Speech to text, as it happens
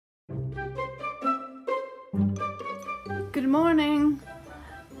Good morning.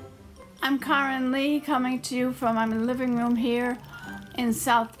 I'm Carin Lee coming to you from my living room here in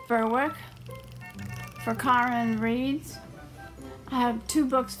South Berwick for Carin Reads. I have 2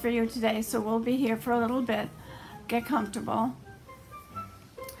 books for you today, so we'll be here for a little bit. Get comfortable.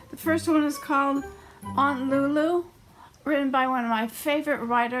 The first one is called Aunt Lulu, written by one of my favorite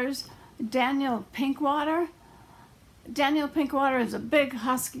writers, Daniel Pinkwater. Daniel Pinkwater is a big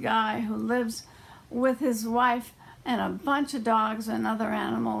husky guy who lives with his wife and a bunch of dogs and other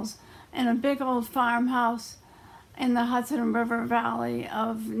animals in a big old farmhouse in the Hudson River Valley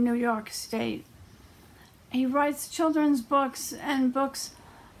of New York State. He writes children's books and books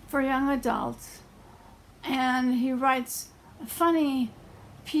for young adults, and he writes funny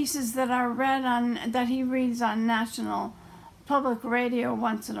pieces that are that he reads on national public radio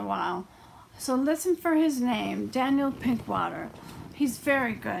once in a while. So listen for his name, Daniel Pinkwater. He's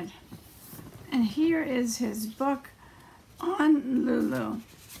very good. And here is his book, Aunt Lulu.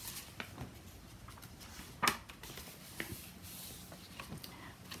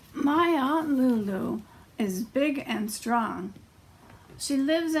 My Aunt Lulu is big and strong. She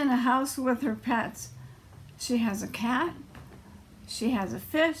lives in a house with her pets. She has a cat, she has a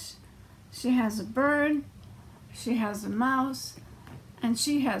fish, she has a bird, she has a mouse, and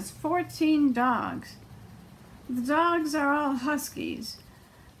she has 14 dogs. The dogs are all huskies.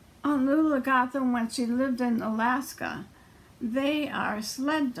 Aunt Lulu got them when she lived in Alaska. They are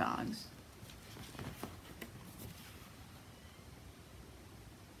sled dogs.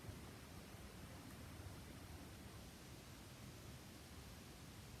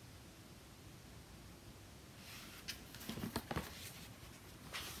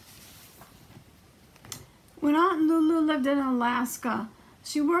 When Aunt Lulu lived in Alaska,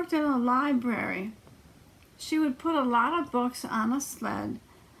 she worked in a library. She would put a lot of books on a sled.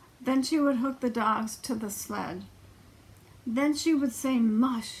 Then she would hook the dogs to the sled. Then she would say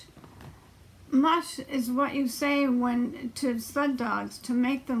mush. Mush is what you say to sled dogs to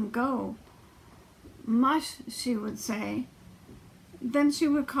make them go. Mush, she would say. Then she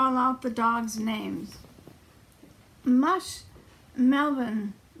would call out the dogs' names. Mush,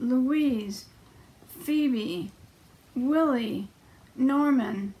 Melvin, Louise, Phoebe, Willie,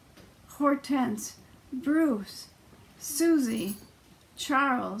 Norman, Hortense, Bruce, Susie,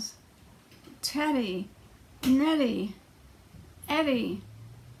 Charles, Teddy, Nettie, Eddie,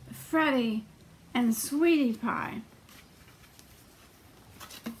 Freddie, and Sweetie Pie.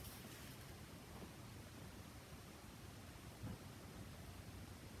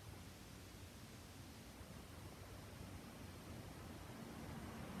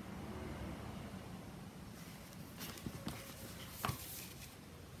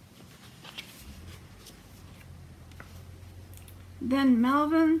 Then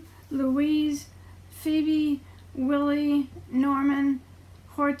Melvin, Louise, Phoebe, Willie, Norman,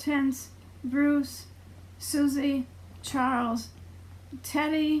 Hortense, Bruce, Susie, Charles,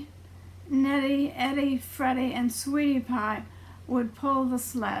 Teddy, Nettie, Eddie, Freddie, and Sweetie Pie would pull the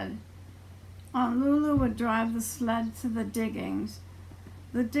sled. Aunt Lulu would drive the sled to the diggings.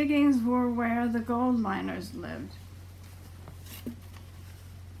 The diggings were where the gold miners lived.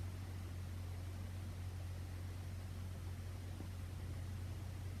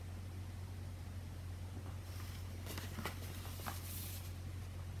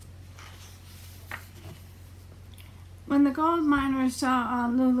 When the gold miners saw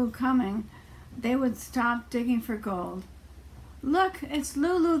Aunt Lulu coming, they would stop digging for gold. "Look, it's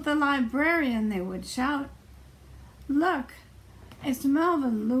Lulu the librarian," they would shout. "Look, it's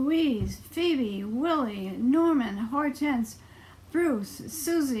Melvin, Louise, Phoebe, Willie, Norman, Hortense, Bruce,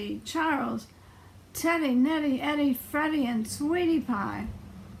 Susie, Charles, Teddy, Nettie, Eddie, Freddie, and Sweetie Pie.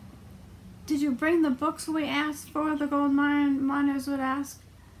 Did you bring the books we asked for?" the gold miners would ask.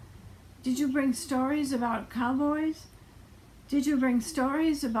 "Did you bring stories about cowboys? Did you bring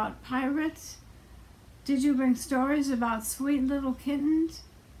stories about pirates? Did you bring stories about sweet little kittens?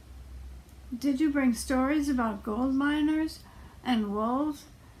 Did you bring stories about gold miners and wolves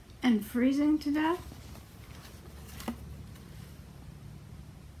and freezing to death?"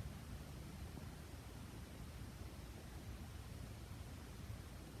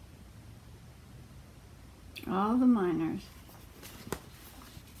 All the miners.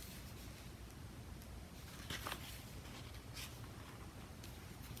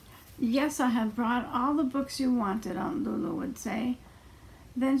 "Yes, I have brought all the books you wanted," Aunt Lulu would say.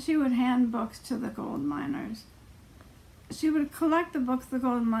 Then she would hand books to the gold miners. She would collect the books the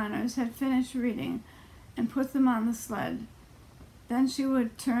gold miners had finished reading and put them on the sled. Then she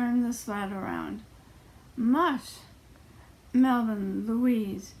would turn the sled around. "Mush, Melvin,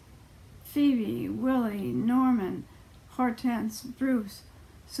 Louise, Phoebe, Willie, Norman, Hortense, Bruce,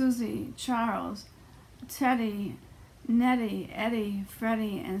 Susie, Charles, Teddy, Nettie, Eddie,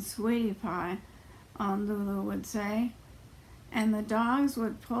 Freddie, and Sweetie Pie, Aunt Lulu would say, and the dogs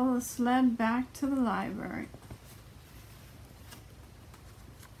would pull the sled back to the library.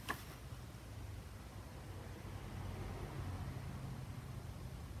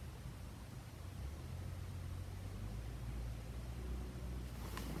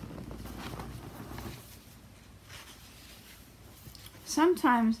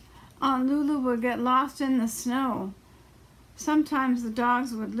 Sometimes Aunt Lulu would get lost in the snow. Sometimes the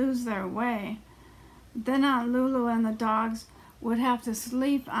dogs would lose their way. Then Aunt Lulu and the dogs would have to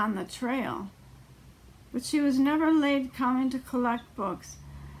sleep on the trail. But she was never late coming to collect books,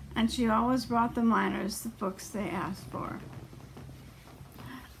 and she always brought the miners the books they asked for.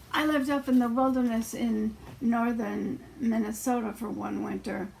 I lived up in the wilderness in northern Minnesota for one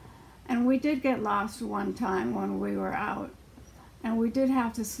winter, and we did get lost one time when we were out. And we did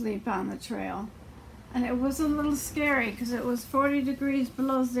have to sleep on the trail. And it was a little scary because it was 40 degrees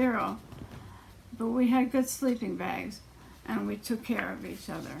below zero. But we had good sleeping bags and we took care of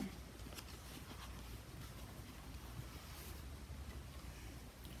each other.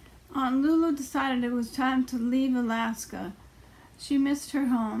 Aunt Lulu decided it was time to leave Alaska. She missed her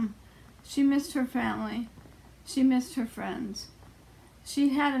home. She missed her family. She missed her friends.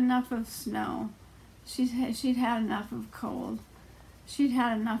 She'd had enough of snow. She'd had enough of cold. She'd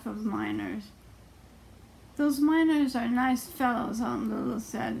had enough of miners. Those miners are nice fellows, Aunt Lulu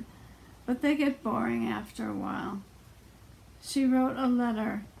said, but they get boring after a while. She wrote a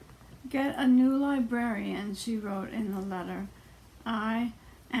letter. Get a new librarian, she wrote in the letter. I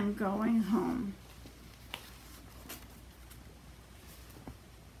am going home.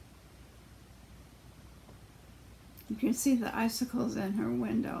 You can see the icicles in her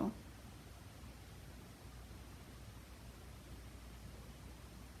window.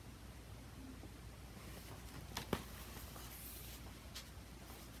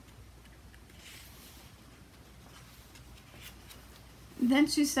 Then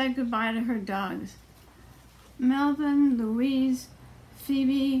she said goodbye to her dogs. Melvin, Louise,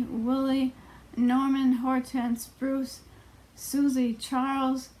 Phoebe, Willie, Norman, Hortense, Bruce, Susie,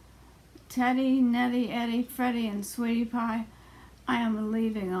 Charles, Teddy, Nettie, Eddie, Freddie, and Sweetie Pie. I am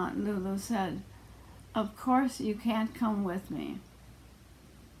leaving, Aunt Lulu said. Of course you can't come with me.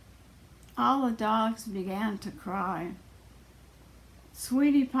 All the dogs began to cry.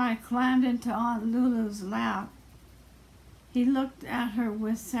 Sweetie Pie climbed into Aunt Lulu's lap. He looked at her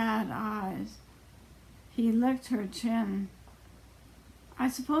with sad eyes. He licked her chin. I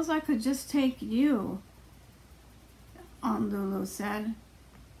suppose I could just take you, Aunt Lulu said.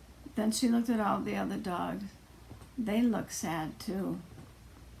 Then she looked at all the other dogs. They looked sad too.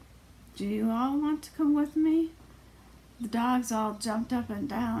 Do you all want to come with me? The dogs all jumped up and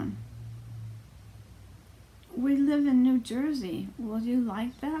down. We live in New Jersey. Will you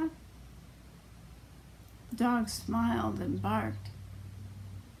like that? The dog smiled and barked.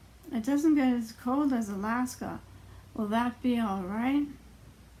 It doesn't get as cold as Alaska. Will that be all right?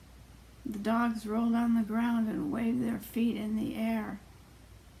 The dogs rolled on the ground and waved their feet in the air.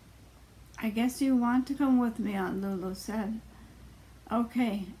 I guess you want to come with me, Aunt Lulu said.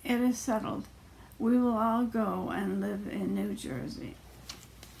 Okay, it is settled. We will all go and live in New Jersey.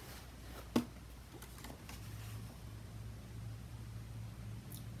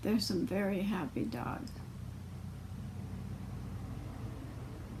 There's some very happy dogs.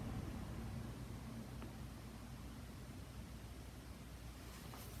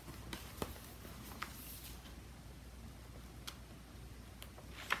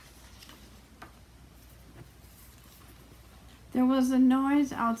 There was a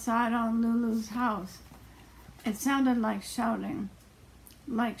noise outside Aunt Lulu's house. It sounded like shouting,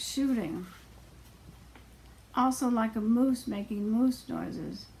 like shooting, also like a moose making moose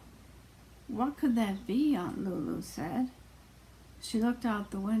noises. What could that be? Aunt Lulu said. She looked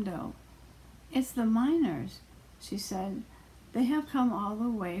out the window. It's the miners, she said. They have come all the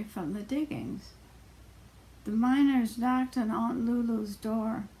way from the diggings. The miners knocked on Aunt Lulu's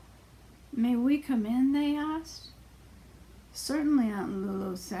door. May we come in? They asked. Certainly, Aunt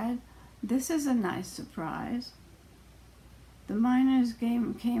Lulu said. This is a nice surprise. The miners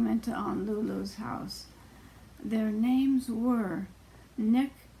came into Aunt Lulu's house. Their names were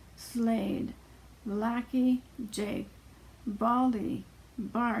Nick, Slade, Blackie, Jake, Baldy,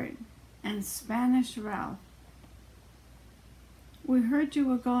 Bart, and Spanish Ralph. We heard you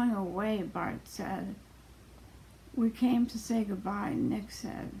were going away, Bart said. We came to say goodbye, Nick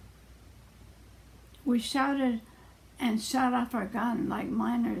said. We shouted and shot off our gun like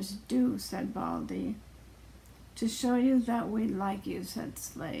miners do, said Baldy. to show you that we like you, said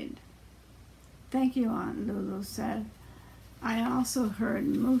Slade. Thank you, Aunt Lulu said. I also heard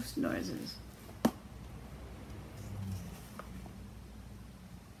moose noises.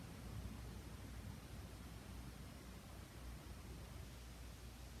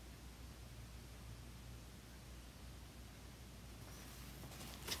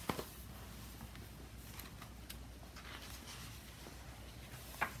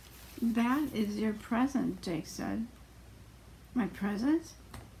 That is your present, Jake said. My present?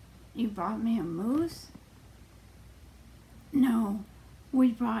 You bought me a moose? No,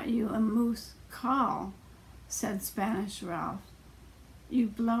 we brought you a moose call, said Spanish Ralph. You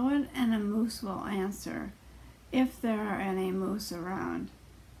blow it and a moose will answer, if there are any moose around.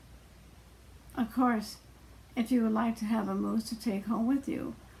 Of course, if you would like to have a moose to take home with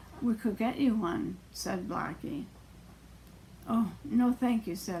you, we could get you one, said Blackie. Oh, no thank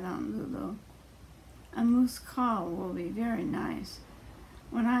you, said Aunt Lulu. A moose call will be very nice.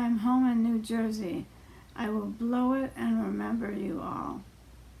 When I am home in New Jersey, I will blow it and remember you all.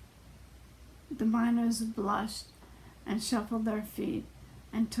 The miners blushed and shuffled their feet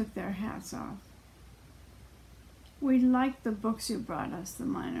and took their hats off. We like the books you brought us, the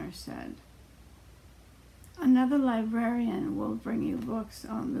miners said. Another librarian will bring you books,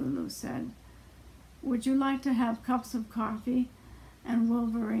 Aunt Lulu said. Would you like to have cups of coffee and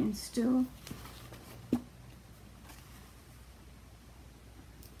Wolverine stew?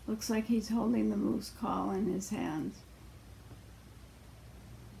 Looks like he's holding the moose call in his hands.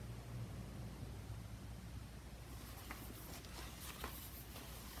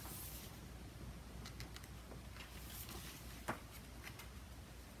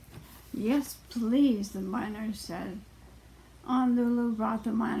 Yes, please, the miners said. Aunt Lulu brought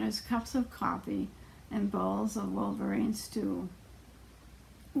the miners cups of coffee and bowls of Wolverine stew.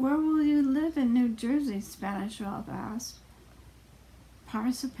 Where will you live in New Jersey? Spanish Ralph asked.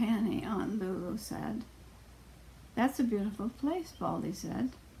 Parsippany, Aunt Lulu said. That's a beautiful place, Baldy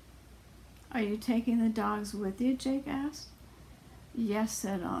said. Are you taking the dogs with you? Jake asked. Yes,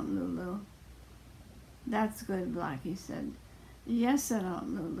 said Aunt Lulu. That's good, Blackie said. Yes, said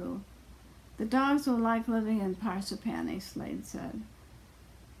Aunt Lulu. The dogs will like living in Parsippany, Slade said.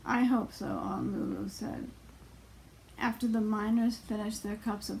 I hope so, Aunt Lulu said. After the miners finished their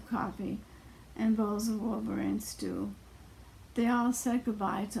cups of coffee and bowls of Wolverine stew, they all said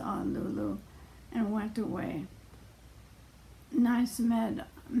goodbye to Aunt Lulu and went away. Nice men,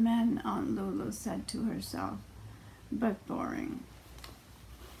 Aunt Lulu said to herself, but boring.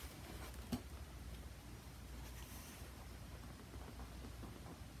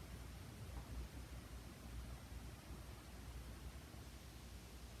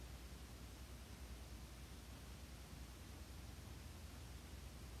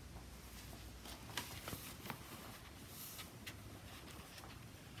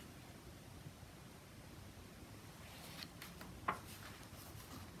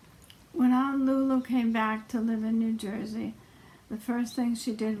 When Aunt Lulu came back to live in New Jersey, the first thing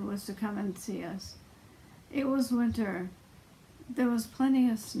she did was to come and see us. It was winter. There was plenty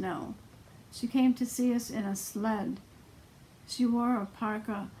of snow. She came to see us in a sled. She wore a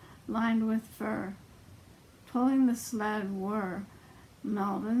parka lined with fur. Pulling the sled were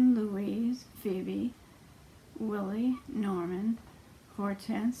Melvin, Louise, Phoebe, Willie, Norman,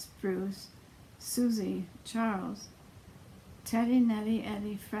 Hortense, Bruce, Susie, Charles, Teddy, Nettie,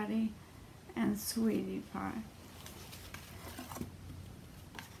 Eddie, Freddie, and Sweetie Pie.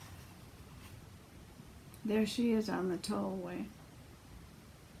 There she is on the tollway.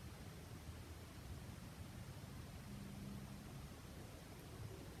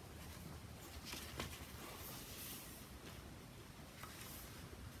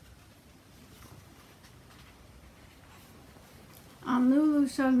 Aunt Lulu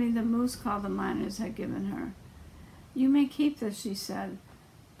showed me the moose call the miners had given her. You may keep this, she said,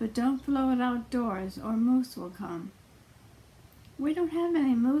 but don't blow it outdoors or moose will come. We don't have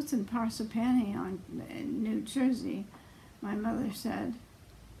any moose in Parsippany in New Jersey, my mother said.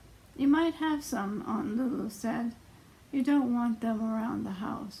 You might have some, Aunt Lulu said. You don't want them around the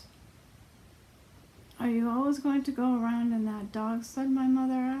house. Are you always going to go around in that dog sled, my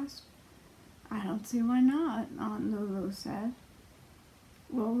mother asked. I don't see why not, Aunt Lulu said.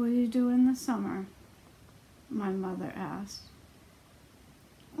 What will you do in the summer? My mother asked.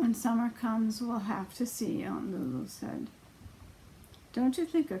 When summer comes, we'll have to see, Aunt Lulu said. Don't you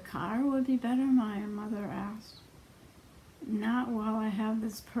think a car would be better, my mother asked. Not while I have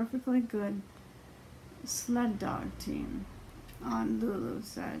this perfectly good sled dog team, Aunt Lulu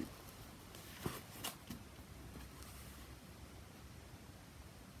said.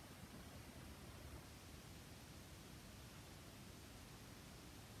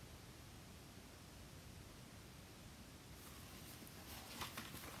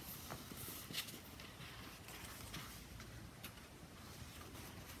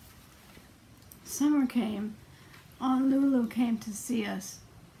 Summer came. Aunt Lulu came to see us.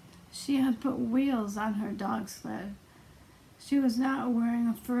 She had put wheels on her dog sled. She was not wearing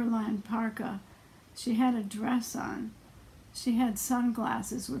a fur-lined parka. She had a dress on. She had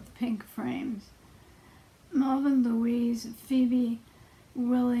sunglasses with pink frames. Melvin, Louise, Phoebe,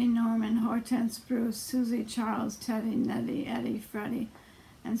 Willie, Norman, Hortense, Bruce, Susie, Charles, Teddy, Nettie, Eddie, Freddie,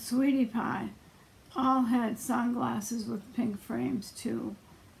 and Sweetie Pie all had sunglasses with pink frames too.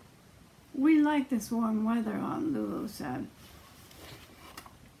 "We like this warm weather," Aunt Lulu said.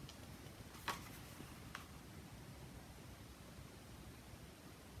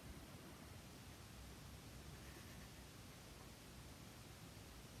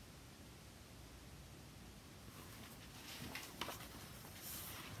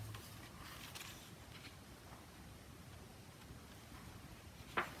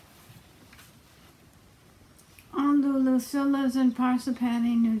 Aunt Lulu still lives in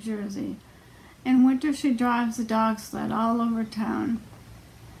Parsippany, New Jersey. In winter, she drives the dog sled all over town.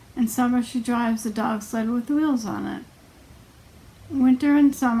 In summer, she drives the dog sled with wheels on it. Winter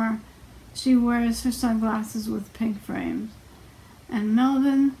and summer, she wears her sunglasses with pink frames. And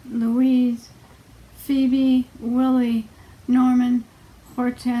Melvin, Louise, Phoebe, Willie, Norman,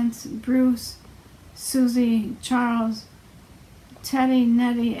 Hortense, Bruce, Susie, Charles, Teddy,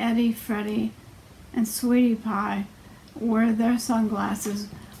 Nettie, Eddie, Freddie, and Sweetie Pie wear their sunglasses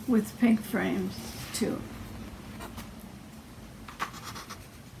with pink frames too.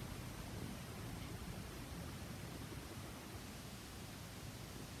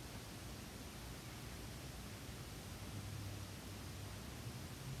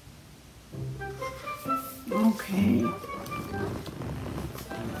 Okay.